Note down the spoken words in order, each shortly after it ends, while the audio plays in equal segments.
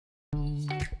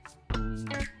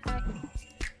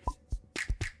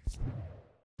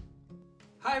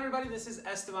Hi everybody, this is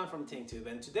Esteban from tinktube,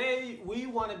 and today we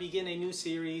want to begin a new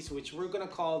series which we're going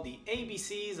to call the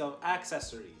ABCs of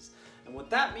accessories. And what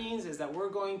that means is that we're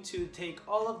going to take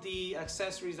all of the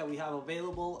accessories that we have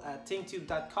available at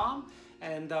tinktube.com,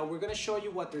 and we're going to show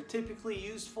you what they're typically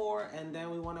used for, and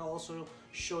then we want to also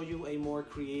show you a more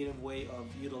creative way of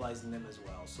utilizing them as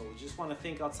well. So we just want to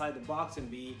think outside the box and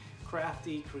be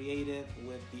crafty, creative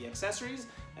with the accessories.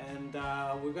 And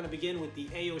we're going to begin with the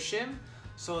AO-SHIM.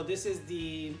 So this is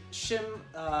the shim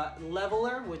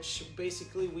leveler, which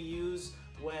basically we use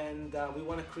when we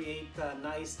want to create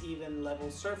nice even level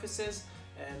surfaces,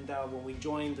 and when we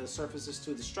join the surfaces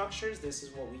to the structures, this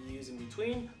is what we use in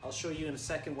between. I'll show you in a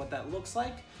second what that looks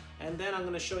like, and then I'm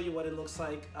going to show you what it looks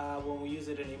like when we use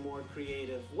it in a more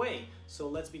creative way. So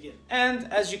let's begin.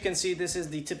 And as you can see, this is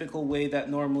the typical way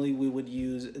that normally we would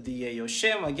use the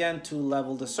AO-SHIM, again, to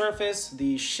level the surface.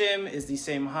 The shim is the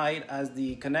same height as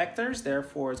the connectors,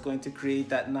 therefore it's going to create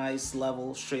that nice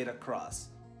level straight across.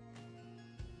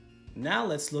 Now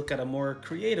let's look at a more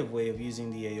creative way of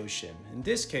using the AO-SHIM. In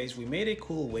this case, we made a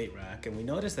cool weight rack, and we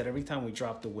noticed that every time we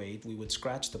dropped the weight, we would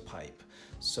scratch the pipe.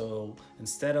 So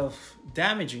instead of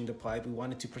damaging the pipe, we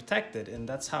wanted to protect it, and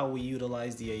that's how we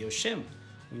utilized the AO-SHIM.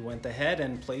 We went ahead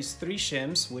and placed 3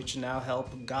 shims, which now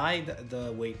help guide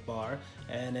the weight bar,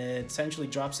 and it essentially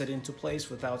drops it into place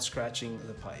without scratching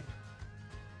the pipe.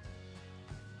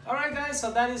 Alright guys,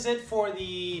 so that is it for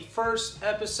the first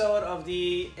episode of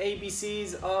the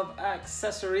ABCs of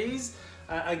accessories.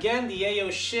 Again, the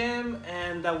AO-SHIM,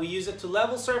 and we use it to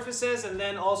level surfaces and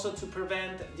then also to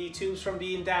prevent the tubes from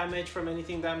being damaged from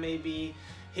anything that may be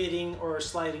hitting or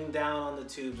sliding down on the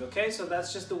tubes. Okay, so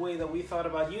that's just the way that we thought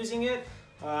about using it.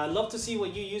 I'd love to see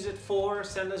what you use it for.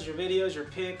 Send us your videos, your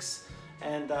pics,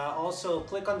 and also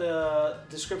click on the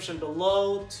description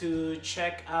below to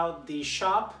check out the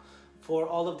shop for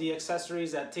all of the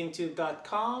accessories at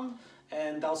tinktube.com,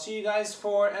 and I'll see you guys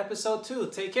for episode 2.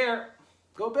 Take care.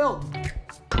 Go build.